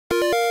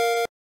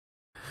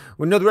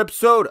Another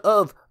episode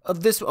of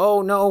this.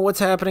 Oh no, what's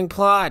happening?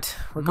 Plot.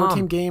 We're Go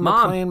Team Game.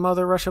 We're playing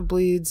Mother Russia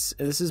Bleeds.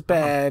 This is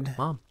bad.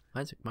 Mom.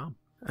 Isaac, Mom.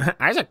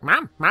 Isaac,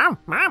 Mom,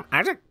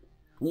 Isaac.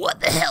 What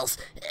the hell's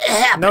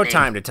happening? No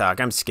time to talk.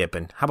 I'm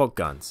skipping. How about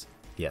guns?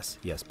 Yes,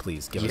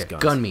 please give us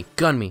guns.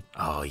 Gun me.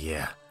 Oh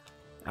yeah.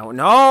 Oh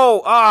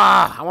no!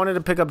 I wanted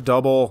to pick up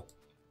double.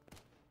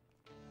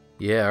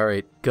 Yeah, all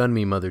right. Gun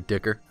me, mother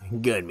dicker.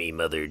 Gun me,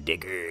 mother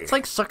dicker. It's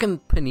like sucking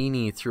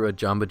panini through a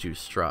Jamba Juice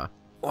straw.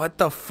 What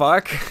the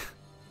fuck?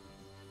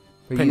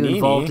 Are you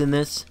involved in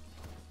this?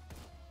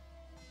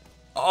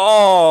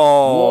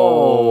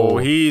 Oh, whoa!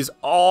 He's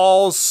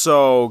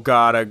also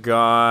got a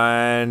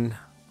gun.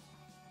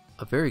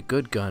 A very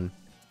good gun.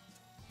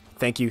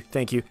 Thank you.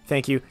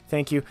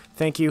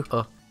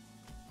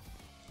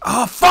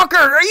 Oh, fucker!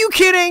 Are you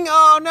kidding?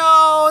 Oh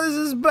no, this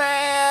is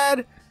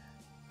bad.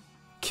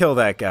 Kill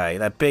that guy.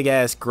 That big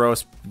ass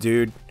gross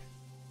dude.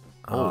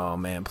 Oh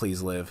man,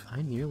 please live.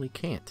 I nearly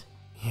can't.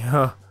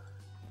 Yeah.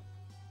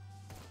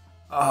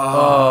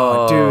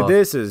 Oh, dude,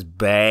 this is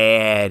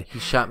bad. He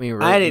shot me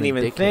right I in didn't the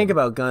even dickhead. think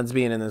about guns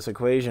being in this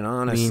equation,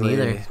 honestly. Me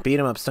neither. Beat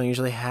 'em ups don't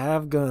usually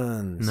have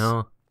guns.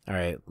 No. All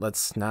right,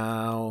 let's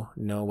now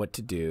know what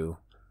to do.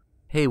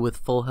 Hey, with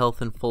full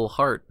health and full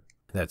heart.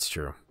 That's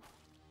true.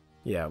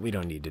 Yeah, we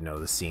don't need to know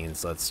the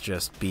scenes. Let's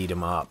just beat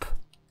 'em up.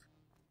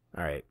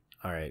 All right.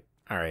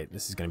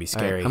 This is gonna be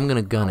scary. Right, I'm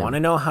gonna gun him. I want to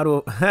know how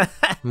to.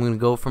 I'm gonna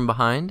go from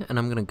behind and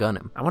I'm gonna gun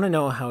him. I want to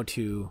know how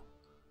to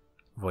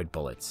avoid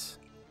bullets.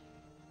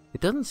 It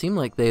doesn't seem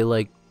like they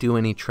like do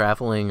any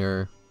traveling,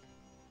 or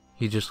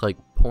he just like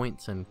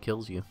points and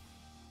kills you.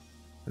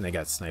 And they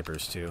got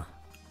snipers too.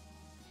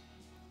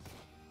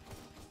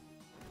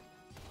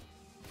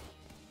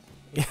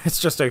 It's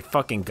just a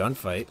fucking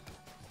gunfight.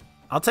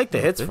 I'll take the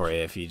hits for you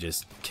if you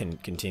just can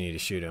continue to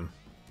shoot him.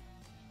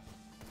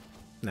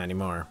 Not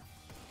anymore.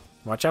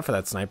 Watch out for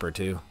that sniper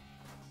too.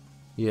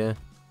 Yeah.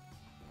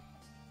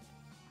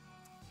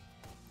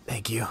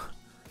 Thank you.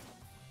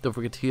 Don't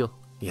forget to heal.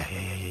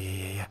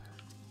 Yeah.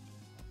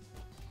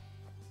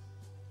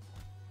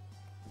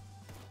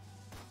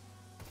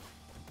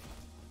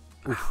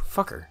 Oof,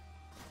 fucker.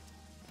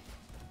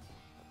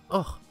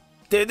 Oh.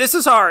 Dude, this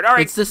is hard. All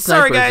right, It's the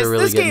sorry snipers guys. that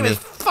really This get game me. is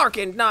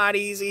fucking not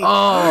easy.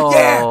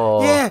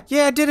 Oh.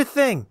 Yeah. Did a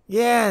thing.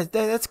 Yeah,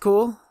 that's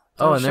cool.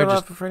 Oh, and they're Show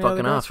just up for any other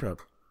fucking off. dice roll.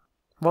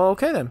 Well,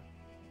 okay then.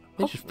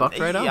 They just fucked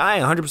right off. Yeah, I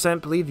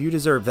 100% believe you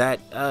deserve that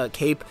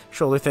cape,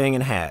 shoulder thing,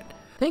 and hat.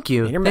 Thank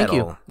you. And your Thank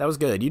medal. you. That was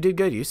good. You did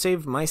good. You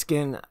saved my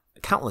skin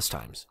countless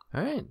times.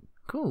 All right.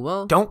 Cool.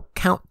 Well, Don't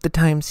count the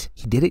times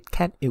he did it,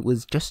 Cat. It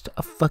was just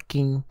a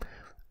fucking.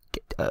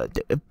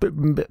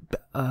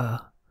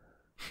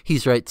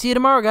 he's right. See you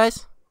tomorrow,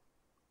 guys.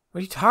 What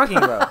are you talking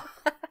about?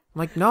 I'm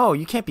like, no,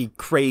 you can't be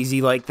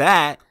crazy like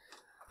that.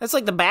 That's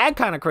like the bad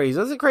kind of crazy.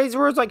 That's the crazy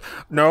where it's like,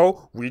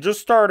 no, we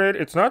just started.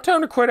 It's not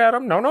time to quit,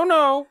 Adam.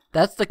 No.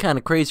 That's the kind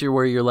of crazier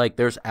where you're like,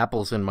 there's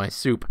apples in my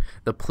soup.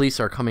 The police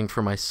are coming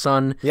for my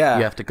son. Yeah.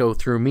 You have to go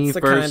through me It's the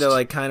first.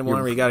 kind of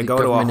one where you got to The go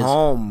to a government is-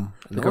 home.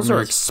 the Those government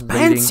are is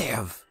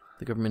expensive.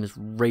 The government is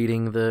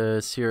raiding the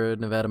Sierra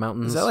Nevada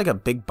mountains. Is that like a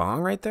big bong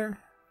right there?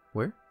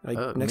 Where?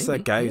 Like next to that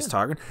maybe, guy yeah. who's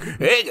talking?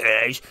 Hey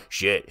guys,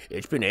 shit,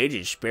 it's been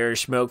ages. Spare a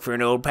smoke for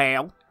an old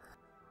pal.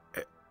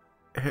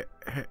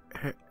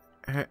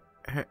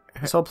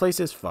 This whole place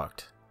is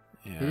fucked.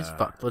 Yeah, It is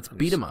fucked. Let's I'm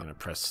beat just him up. gonna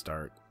press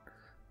start.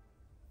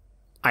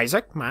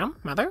 Isaac, Mom,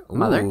 Mother?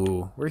 Mother?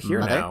 Ooh, we're here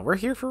Mother? now. We're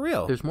here for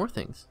real. There's more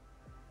things.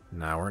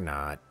 No, we're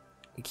not.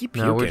 You keep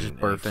No, puking. we're just and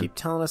burping. keep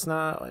telling us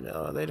not.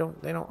 No, they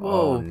don't. Whoa.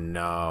 Oh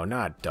no,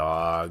 not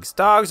dogs.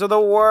 Dogs are the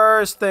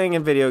worst thing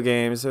in video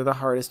games. They're the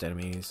hardest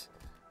enemies.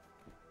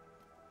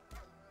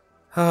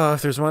 Oh,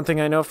 if there's one thing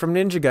I know from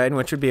Ninja Gaiden,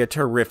 which would be a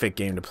terrific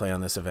game to play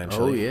on this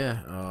eventually. Oh, yeah.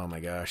 Oh my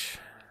gosh.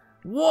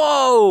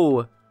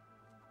 Whoa!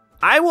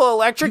 I will You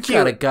electrocute.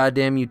 got a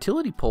goddamn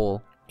utility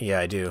pole. Yeah,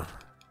 I do.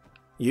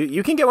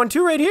 You can get one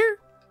too right here?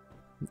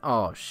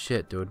 Oh,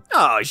 shit, dude.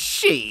 Oh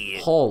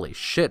shit. Holy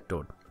shit,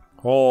 dude.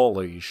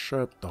 Holy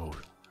shit, dude.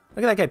 Look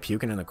at that guy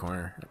puking in the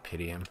corner. I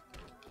pity him.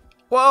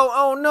 Whoa,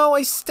 oh no,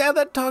 I stabbed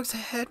that dog's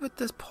head with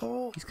this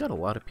pole. He's got a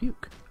lot of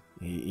puke.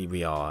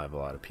 We all have a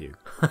lot of puke.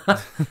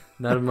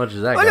 Not as much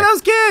as that Look guy. at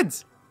those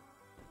kids!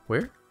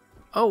 Where?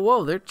 Oh,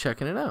 whoa, they're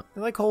checking it out.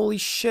 They're like, holy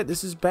shit,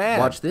 this is bad.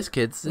 Watch this,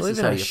 kids. This We is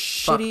live how in a you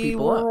fuck shitty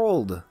people up.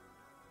 world.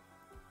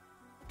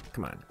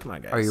 Come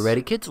on, guys. Are you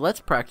ready, kids? Let's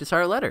practice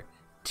our letter.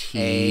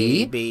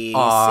 A, B,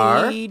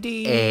 R, C,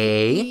 D,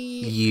 A,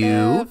 E, U,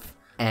 F,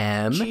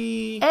 M,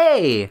 G,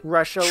 A.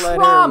 Russia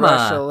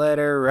Trauma.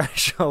 letter,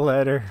 Russia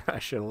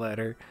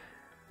letter.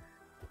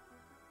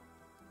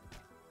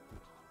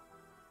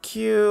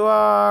 Q,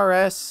 R,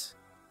 S,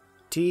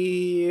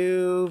 T,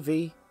 U,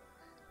 V,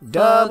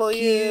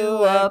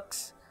 W,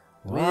 X,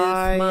 with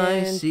Y, my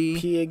and C.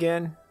 P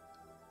again.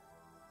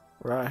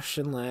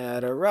 Russian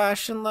letter.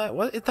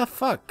 What the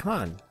fuck? Come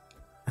on.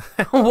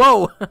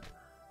 Whoa!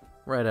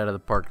 Right out of the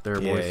park there,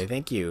 Yeah, boys.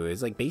 thank you.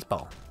 It's like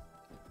baseball.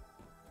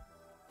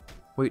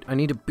 Wait, I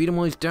need to beat him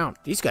while he's down.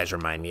 These guys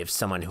remind me of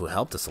someone who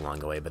helped us along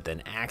the way, but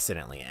then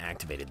accidentally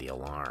activated the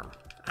alarm.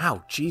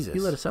 Ow, Jesus. He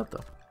let us out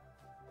though.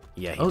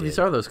 Yeah, he Oh, did. these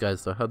are those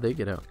guys though. How'd they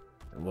get out?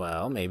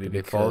 Well, maybe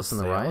Did they follow us because in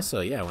the they riot?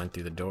 also, yeah, went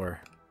through the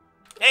door.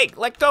 Hey,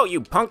 let go,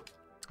 you punk!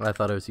 I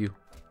thought it was you.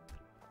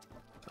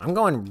 I'm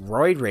going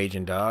roid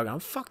raging, dog. I'll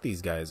fuck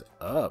these guys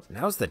up.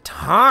 Now's the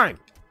time.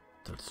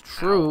 That's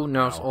true. Ow,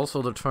 Now it's ow.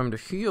 also the time to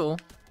heal.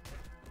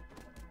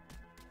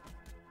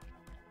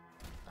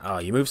 Oh,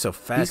 you move so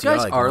fast. These you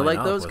gotta, guys are line like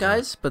up those with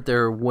guys, but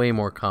they're way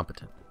more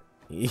competent. them.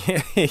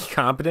 Yeah,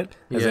 competent?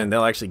 As Yeah. in,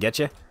 they'll actually get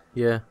you?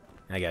 Yeah.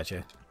 I got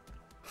you.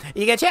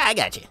 You got you? I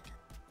got you.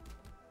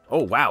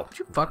 Oh, wow. Would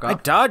you fuck I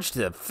off? dodged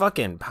the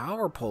fucking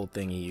power pole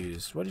thing he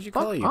used. What did you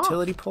call Fuck it? off.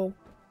 Utility pole?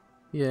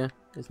 Yeah.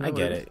 Isn't that I what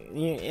get is?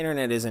 it.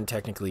 Internet isn't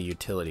technically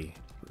utility.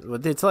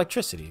 Well, it's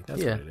electricity.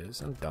 That's Yeah. what it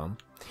is. I'm dumb.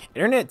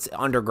 Internet's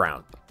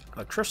underground.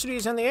 Electricity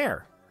is in the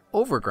air.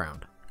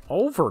 Overground.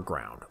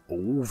 Overground.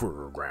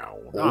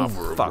 Overground. Oh,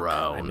 fuck. I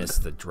Overground.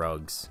 missed the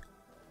drugs.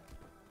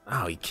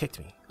 Oh, he kicked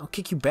me. I'll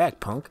kick you back,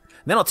 punk.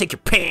 And then I'll take your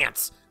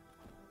pants.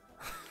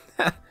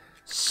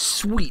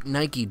 Sweet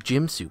Nike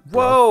gym suit.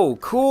 Bro. Whoa,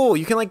 cool.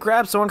 You can, like,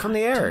 grab someone from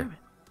the air. Damn it.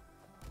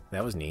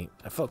 That was neat.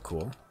 That felt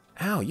cool.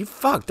 Ow, you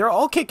fucked. They're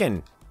all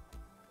kicking.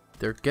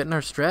 They're getting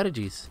our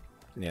strategies.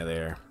 Yeah, they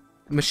are.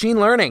 Machine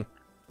learning.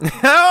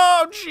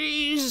 Oh,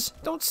 jeez.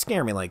 Don't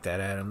scare me like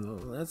that,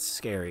 Adam. That's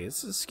scary.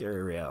 It's a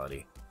scary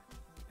reality.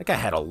 That guy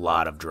had a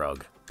lot of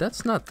drug.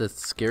 That's not the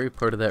scary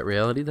part of that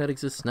reality. That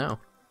exists now.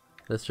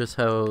 That's just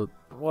how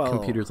Well,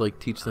 computers like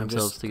teach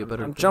themselves to get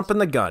better. I'm at things. jumping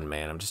the gun,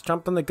 man. I'm just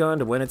jumping the gun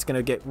to when it's going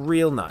to get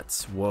real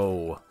nuts.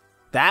 Whoa.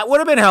 That would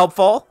have been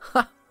helpful.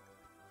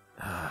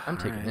 I'm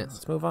taking Alright, hits.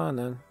 let's move on,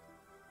 then.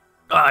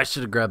 Oh, I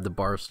should have grabbed the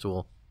bar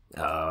stool.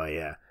 Oh,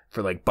 yeah.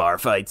 For, like, bar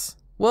fights.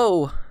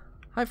 Whoa.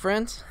 Hi,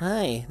 friends.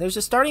 Hi. There's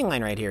a starting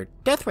line right here.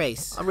 Death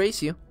race. I'll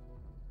race you.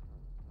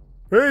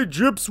 Hey,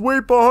 Jip's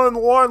wait behind the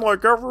line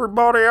like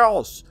everybody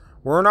else.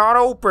 We're not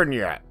open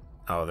yet.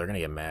 Oh, they're gonna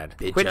get mad.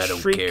 Bitch, Quit I don't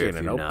shrieking care if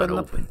and you're not open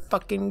the open.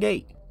 fucking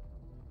gate.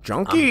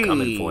 Junkies. I'm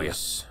coming for you.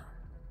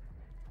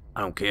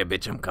 I don't care,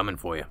 bitch. I'm coming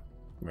for you.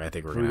 I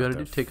think we're What do we gonna gotta have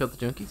do? to Take out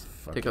the junkies?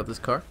 Take out this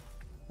car?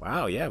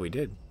 Wow, yeah, we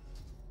did.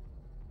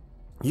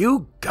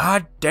 You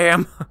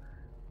goddamn.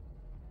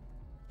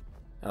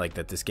 I like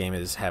that this game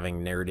is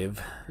having narrative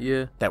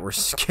Yeah. that we're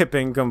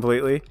skipping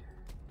completely.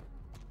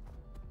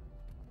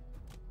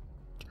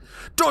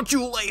 Don't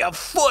you lay a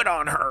foot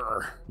on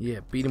her! Yeah,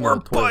 beat him We're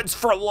with a toilet. buds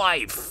for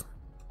life!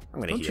 I'm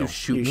gonna Don't heal. you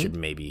shoot me. should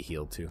maybe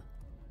heal too.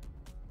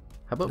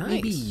 How about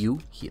maybe Nice. you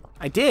heal?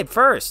 I did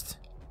first.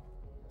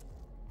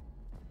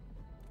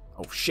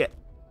 Oh shit.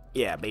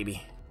 Yeah,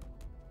 baby.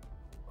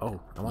 Oh,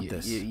 I want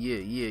this. Yeah.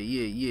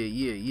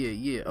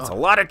 It's a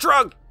lot of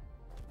drug!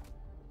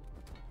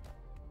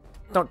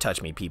 Don't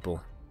touch me,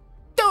 people.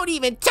 Don't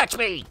even touch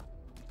me!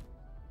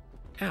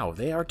 Ow,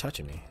 they are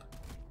touching me.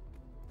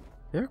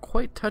 They're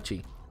quite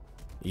touchy.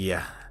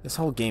 Yeah, this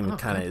whole game Oh,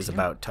 kind of is goddamn.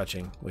 about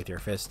touching with your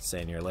fists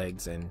and your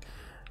legs and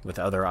with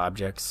other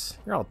objects.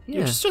 You're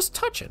Yeah. just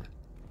touching.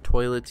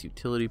 Toilets,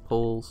 utility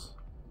poles,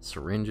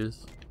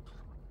 syringes.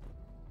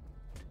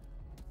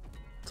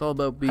 It's all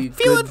about being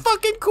Feeling good.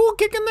 fucking cool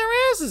kicking their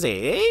asses,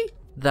 eh?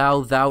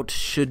 Thou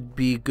should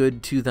be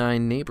good to thy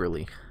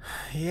neighborly.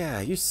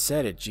 Yeah, you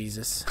said it,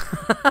 Jesus.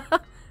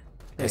 Thanks,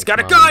 He's got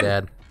a Mom and gun!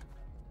 Dad.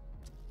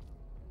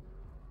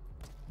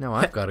 No,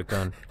 I've got a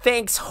gun.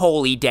 Thanks,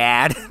 holy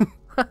dad.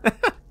 Ow,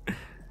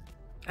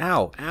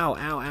 ow, ow,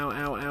 ow,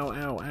 ow, ow,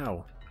 ow,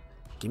 ow.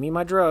 Give me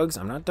my drugs.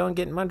 I'm not done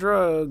getting my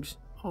drugs.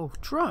 Oh,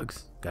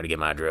 drugs. Gotta get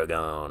my drug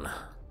on.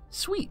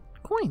 Sweet.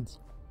 Coins.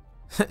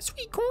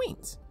 Sweet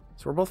coins.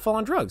 So we're both full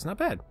on drugs. Not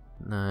bad.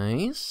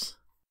 Nice.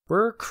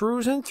 We're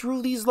cruising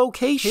through these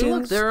locations. Hey,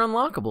 look, they're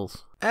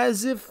unlockables.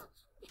 As if...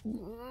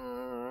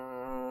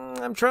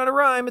 I'm trying to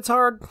rhyme. It's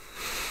hard.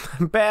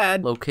 I'm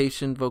bad.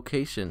 Location,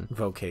 vocation.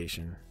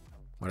 Vocation.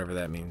 Whatever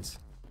that means.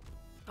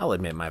 I'll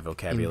admit my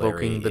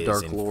vocabulary Invoking the is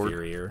Dark Lord.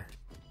 inferior.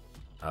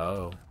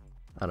 Oh.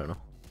 I don't know.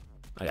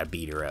 I got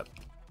beat her up.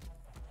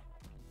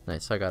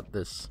 Nice, I got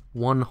this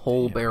one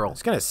whole I barrel.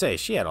 was gonna say,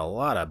 she had a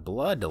lot of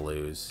blood to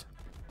lose.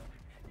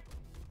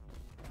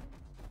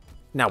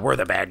 Now we're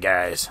the bad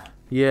guys.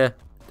 Yeah,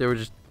 they were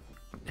just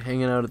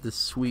hanging out at this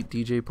sweet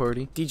DJ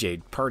party.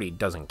 DJ Party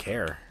doesn't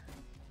care.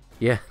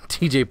 Yeah,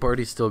 DJ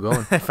party's still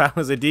going. If I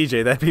was a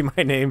DJ, that'd be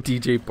my name.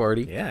 DJ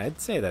party. Yeah, I'd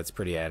say that's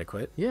pretty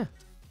adequate. Yeah.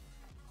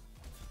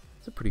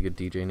 It's a pretty good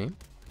DJ name.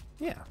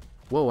 Yeah.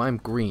 Whoa, I'm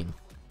green.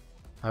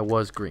 I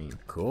was green.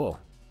 Cool.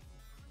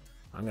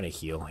 I'm gonna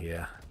heal,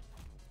 yeah.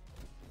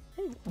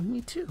 Hey,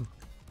 me too.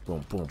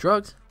 Boom, boom.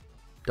 Drugs.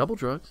 Double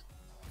drugs.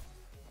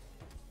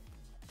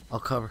 I'll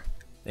cover.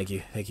 Thank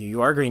you, thank you.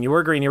 You are green, you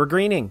were green, you were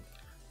greening.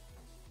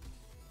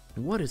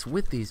 What is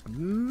with these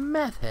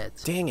meth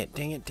heads? Dang it,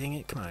 dang it, dang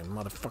it. Come on,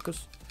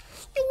 motherfuckers.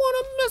 You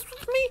wanna mess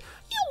with me?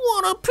 You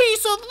want a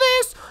piece of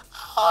this?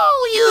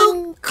 I'll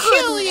even kill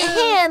Couldn't you.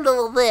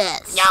 handle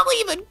this. I'll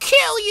even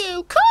kill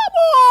you.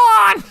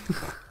 Come on.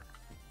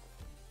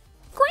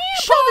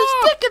 Grandpa! Shove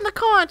his dick in the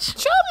conch!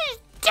 Shove his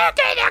dick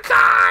in the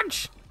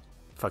conch!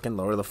 Fucking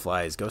Lord of the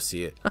Flies. Go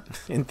see it.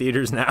 In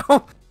theaters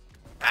now.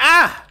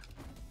 Ah!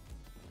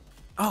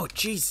 Oh,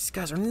 jeez, these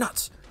guys are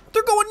nuts.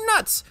 They're going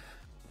nuts.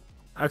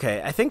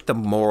 Okay, I think the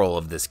moral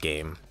of this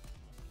game,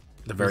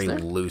 the very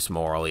loose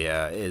moral,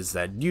 yeah, is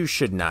that you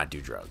should not do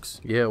drugs.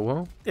 Yeah,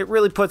 well. It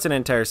really puts an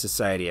entire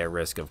society at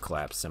risk of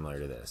collapse similar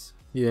to this.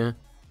 Yeah.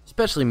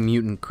 Especially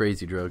mutant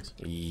crazy drugs.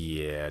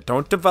 Yeah,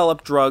 don't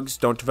develop drugs.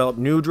 Don't develop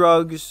new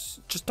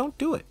drugs. Just don't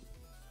do it.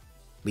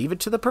 Leave it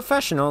to the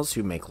professionals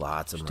who make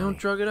lots of money. Don't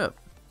drug it up.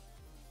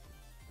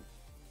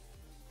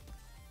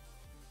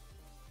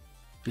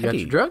 You got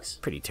your drugs?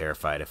 Pretty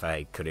terrified if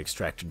I could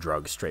extract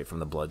drugs straight from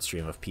the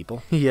bloodstream of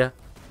people. Yeah.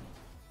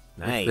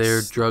 Nice. If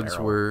their drugs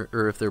were,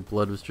 or if their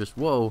blood was just,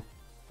 whoa,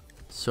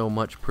 so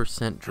much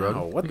 % drug.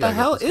 Oh, what the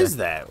hell is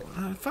that?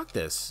 Fuck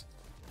this.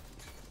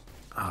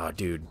 Oh,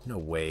 dude, no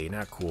way,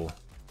 not cool.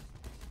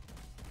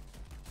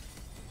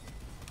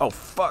 Oh,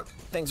 fuck,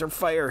 things are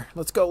fire.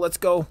 Let's go, let's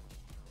go.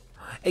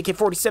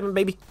 AK-47,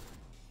 baby.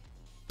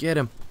 Get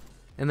him,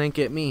 and then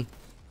get me.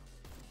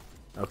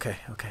 Okay,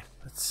 okay,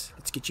 let's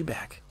get you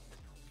back.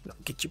 No,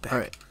 get you back.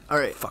 All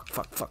right. Fuck.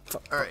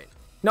 All right.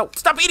 No,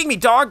 stop eating me,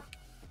 dog.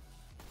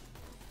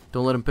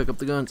 Don't let him pick up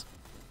the guns.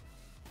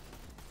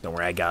 Don't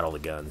worry, I got all the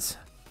guns.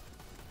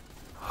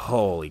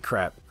 Holy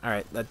crap. All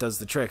right, that does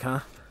the trick,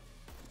 huh?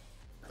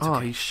 Oh,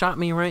 okay. He shot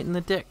me right in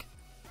the dick.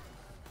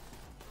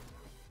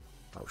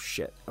 Oh,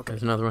 shit. Okay.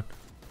 There's another one.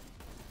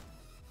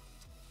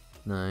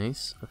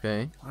 Nice.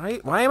 Okay.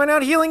 Why am I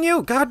not healing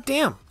you? God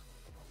damn.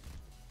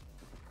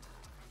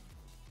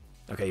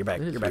 Okay, you're back.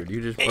 You're back.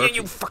 You just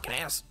you fucking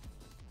ass.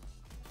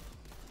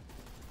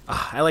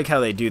 I like how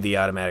they do the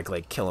automatic,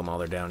 like, kill them while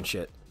they're down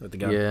shit with the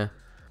gun. Yeah.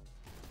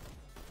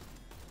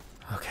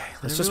 Okay,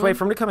 let's just wait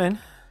for him to come in.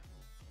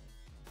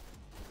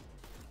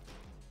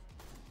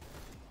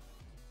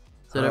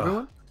 Is that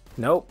everyone?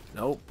 Nope.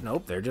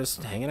 They're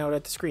just hanging out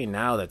at the screen.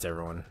 Now that's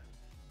everyone.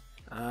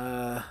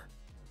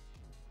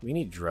 We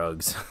need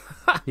drugs.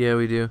 Yeah,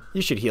 we do.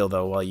 You should heal,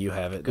 though, while you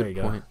have it. Good there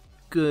you point.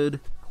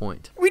 Good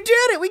point. We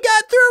did it! We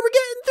got through! We're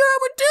getting through!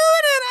 We're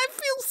doing it! I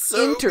feel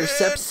so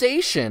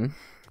Interception. good.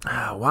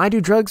 Why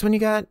do drugs when you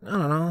got, I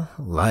don't know,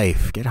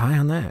 life? Get high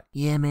on that.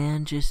 Yeah,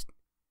 man, just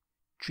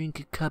drink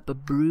a cup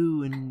of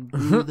brew and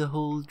brew the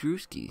whole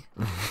drewski.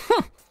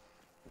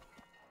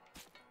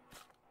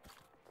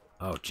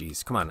 Oh,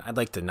 jeez. Come on. I'd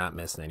like to not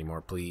miss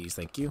anymore, please.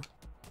 Thank you.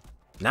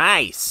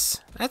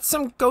 Nice! That's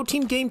some Go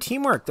Team game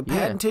teamwork. The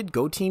patented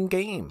Go Team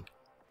game.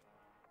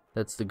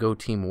 That's the Go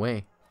Team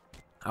way.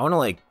 I want to,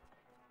 like,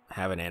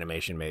 have an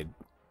animation made.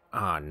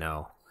 Oh,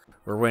 no.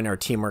 Or when our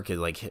teamwork is,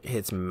 like,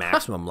 hits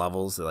maximum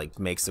levels, it, like,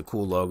 makes the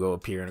cool logo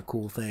appear in a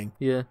cool thing.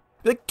 Yeah.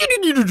 Like,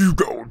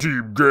 Go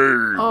Team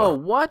game! Oh,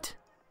 what?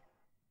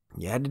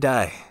 You had to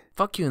die.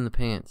 Fuck you in the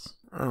pants.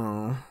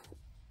 Oh.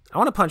 I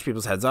want to punch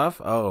people's heads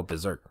off. Oh,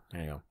 berserk.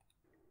 There you go.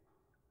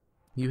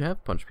 You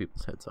have punched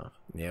people's heads off.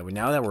 Yeah,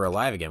 now that we're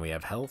alive again, we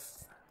have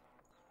health.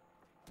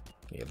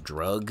 We have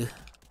drug.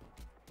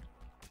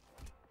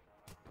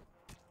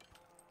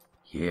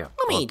 Yeah.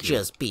 Let me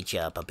just beat you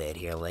up a bit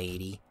here,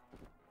 lady.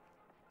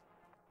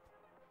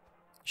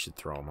 Should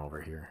throw him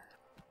over here.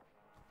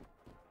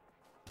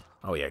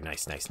 Oh yeah,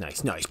 nice.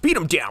 Beat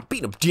him down.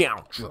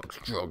 Drugs.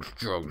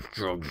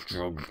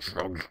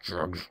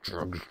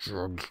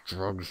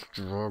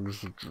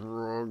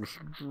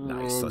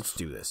 Nice, let's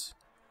do this.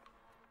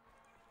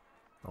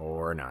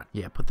 Or not.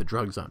 Yeah, put the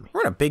drugs on me.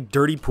 We're in a big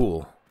dirty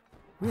pool.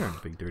 We're in a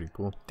big dirty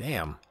pool.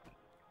 Damn.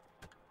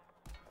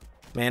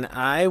 Man,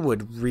 I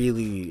would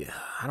really...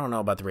 I don't know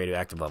about the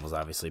radioactive levels,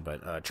 obviously,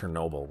 but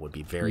Chernobyl would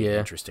be very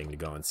interesting to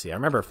go and see. I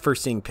remember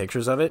first seeing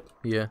pictures of it.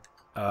 Yeah.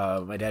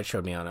 My dad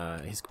showed me on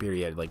his computer.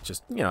 He had, like,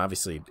 just, you know,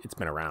 obviously it's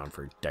been around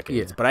for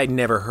decades. Yeah. But I'd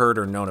never heard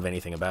or known of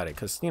anything about it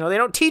because, you know, they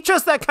don't teach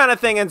us that kind of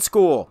thing in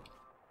school.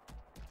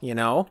 You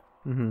know?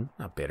 Mm-hmm.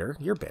 Not bitter.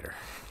 You're bitter.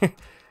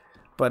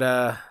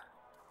 But,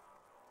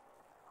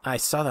 I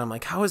saw that. I'm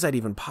like, how is that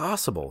even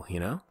possible, you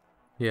know?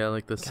 Yeah,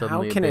 like the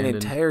suddenly How can an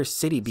abandoned entire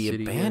city be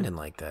city, abandoned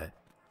like that?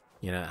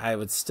 You know, I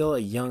was still a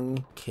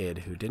young kid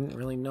who didn't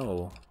really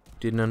know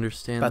didn't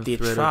understand about the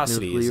threat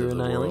atrocities nuclear of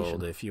the annihilation.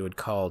 world, if you would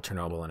call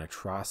Chernobyl an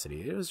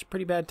atrocity. It was a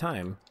pretty bad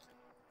time.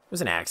 It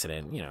was an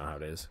accident, you know how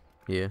it is.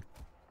 Yeah.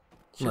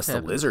 Unless the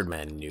lizard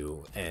men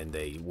knew and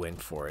they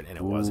went for it and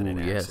it wasn't an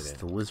accident. Yes,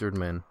 the lizard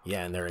men.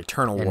 Yeah, and their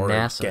eternal And war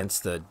NASA.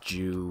 against the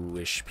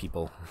Jewish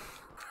people.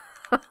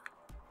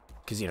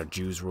 Because, you know,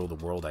 Jews rule the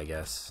world, I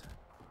guess.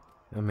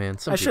 Oh man,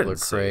 some I people are shouldn't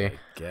say, cray.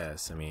 I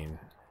guess. I mean,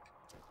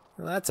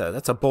 well,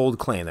 that's a bold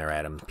claim there,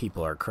 Adam.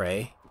 People are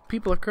cray.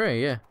 People are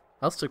cray, yeah.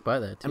 I'll stick by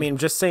that, too. I mean, I'm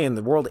just saying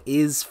the world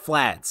is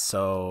flat,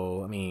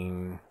 so, I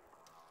mean,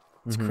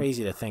 it's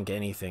crazy to think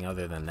anything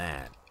other than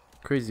that.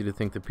 Crazy to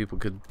think that people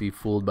could be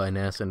fooled by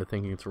NASA into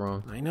thinking it's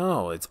wrong. I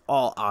know, it's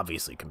all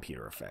obviously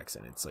computer effects,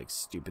 and it's, like,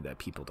 stupid that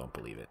people don't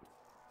believe it.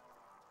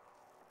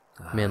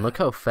 Man, look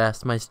how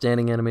fast my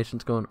standing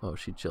animation's going. Oh,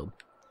 she chilled.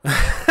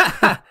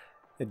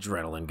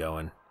 Adrenaline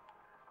going.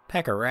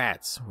 Pack of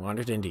rats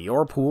wandered into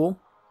your pool.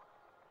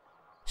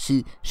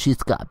 She's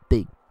got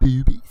big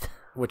boobies.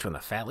 Which one, the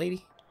fat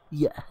lady?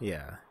 Yeah.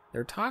 Yeah,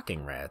 they're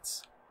talking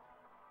rats.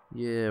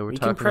 Yeah, we're You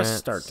talking can press rats.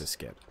 start to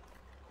skip.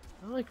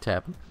 I like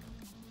tapping.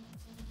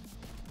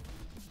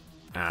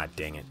 Ah,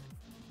 dang it.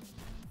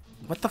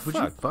 What the Would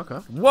fuck? you fuck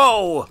up?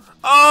 Whoa!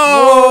 Oh!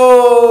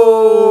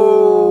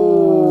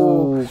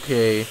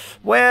 Okay.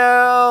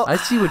 Well, I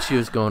see what she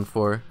was going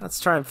for. let's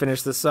try and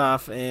finish this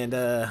off and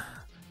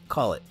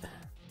call it.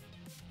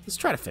 Let's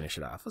try to finish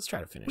it off. We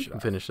can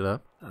finish it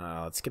up.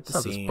 Let's skip the It's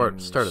not the scene.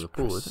 start of the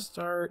pool, Press is it?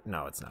 Start?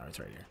 No, it's not. It's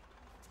right here.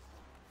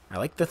 I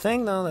like the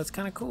thing though. That's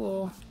kind of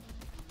cool.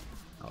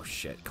 Oh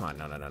shit! Come on!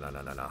 No!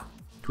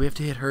 Do we have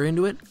to hit her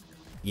into it?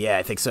 Yeah,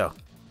 I think so.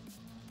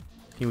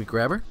 Can we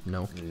grab her?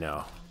 No.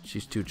 No.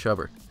 She's too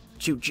chubber.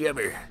 Chew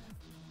jibber.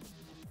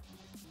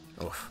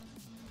 Oof.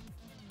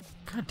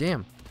 God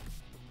damn.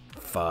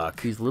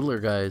 Fuck. These littler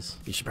guys.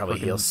 You should probably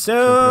fucking heal jumping soon.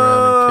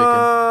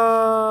 around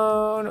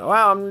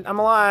Wow, I'm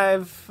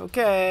alive.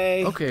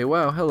 Okay. Okay,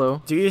 wow,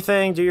 hello. Do your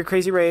thing. Do your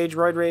crazy rage,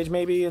 roid rage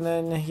maybe, and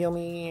then heal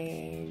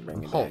me.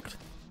 Bring me Hulk. back.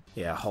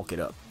 Yeah, Hulk it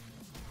up.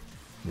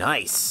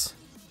 Nice.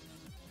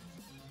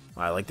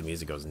 Wow, I like the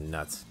music. Goes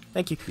nuts.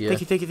 Thank you. Yeah.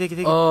 Thank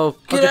you. Oh,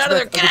 get out of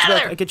there! Get out of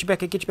there! I get you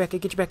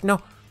back.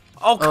 No.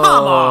 Oh, come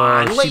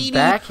on, lady. She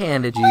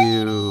backhanded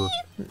you.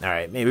 All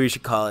right, maybe we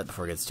should call it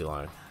before it gets too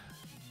long.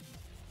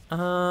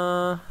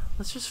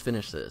 Let's just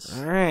finish this.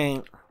 All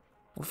right.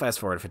 We'll fast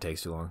forward if it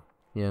takes too long.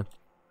 Yeah.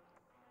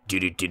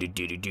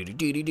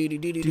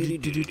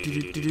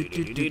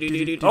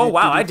 Oh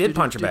wow, I did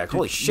punch her back.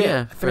 Holy shit.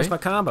 Yeah, I finished my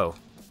right? combo.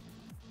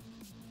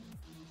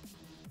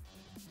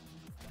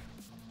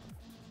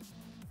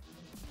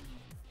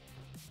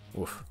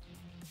 Oof.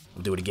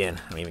 We'll do it again.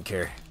 I don't even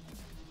care.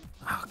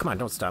 Oh, come on,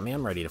 don't stop me.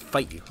 I'm ready to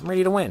fight you. I'm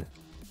ready to win.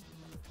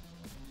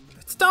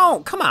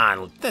 Don't! Come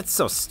on! That's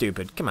so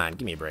stupid. Come on,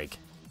 give me a break.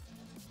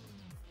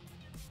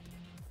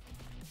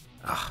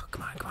 Oh,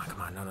 come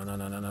on.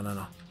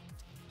 No.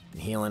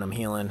 I'm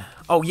healing.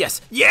 Oh,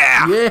 yes!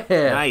 Yeah!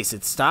 Yeah! Nice,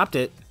 it stopped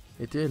it.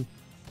 It did.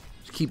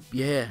 Just keep,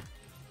 yeah.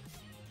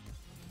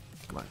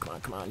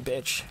 Come on,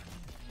 bitch.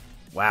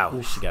 Wow,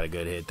 Oof. she got a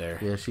good hit there.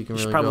 Yeah, she can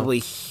We should really probably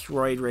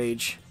roid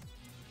rage.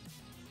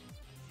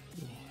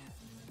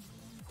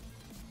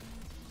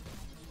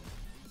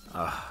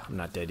 I'm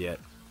not dead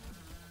yet.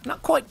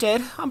 Not quite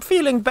dead. I'm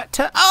feeling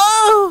better.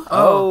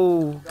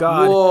 Oh,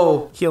 God.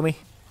 Whoa. Heal me.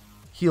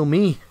 Heal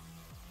me.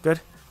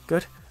 Good.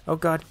 Oh,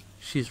 God.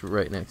 She's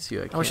right next to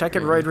you. I wish I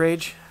could roid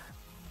rage.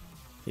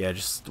 Yeah,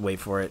 just wait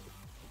for it.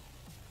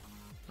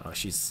 Oh,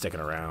 she's sticking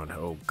around.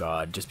 Oh,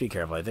 God. Just be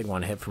careful. I think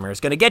one hit from her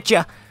is going to get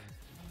you.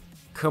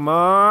 Come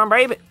on,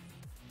 baby.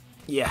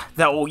 Yeah.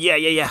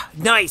 Yeah.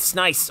 Nice.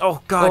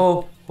 Oh,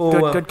 God.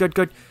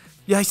 Good.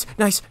 Nice.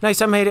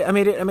 I made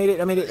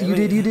it.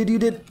 You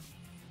did.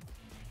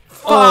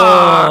 Fuck!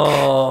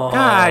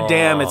 God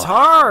damn, it's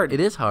hard! It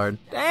is hard.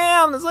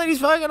 Damn, this lady's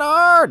fucking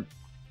hard!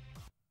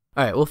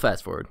 Alright, we'll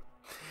fast forward.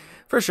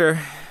 For sure.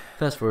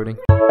 Fast forwarding.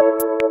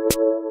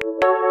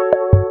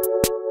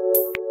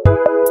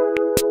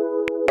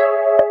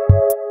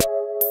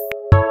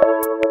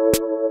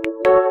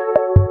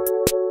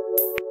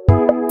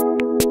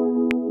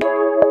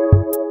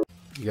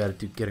 You gotta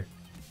get her.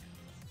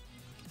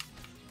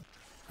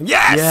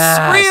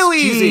 Yes! Real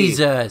easy!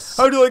 Jesus!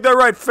 How'd you like that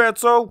right,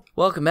 fatso?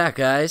 Welcome back,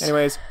 guys.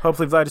 Anyways,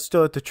 hopefully Vlad is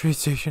still at the train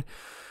station.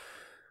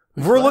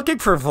 We're looking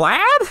for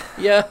Vlad?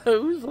 Yeah,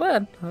 who's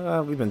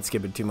Vlad? We've been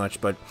skipping too much,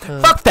 but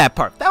fuck that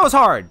part. That was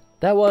hard.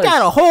 That was.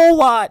 Got a whole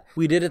lot.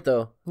 We did it,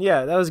 though.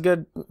 Yeah, that was a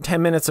good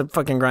 10 minutes of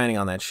fucking grinding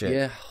on that shit.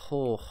 Yeah.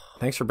 Oh.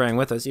 Thanks for bearing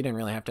with us. You didn't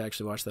really have to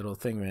actually watch that whole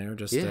thing, man.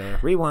 Just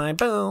rewind,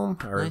 boom.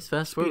 Or Nice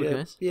fast forward,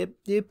 guys. Yep.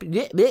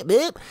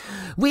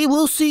 We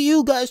will see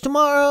you guys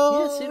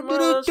tomorrow. Yeah, see you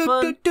tomorrow. It was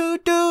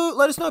fun.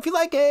 Let us know if you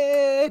like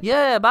it.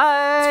 Yeah,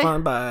 bye. It's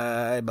fun.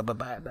 Bye. Bye.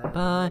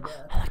 Bye.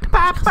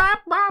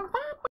 Bye.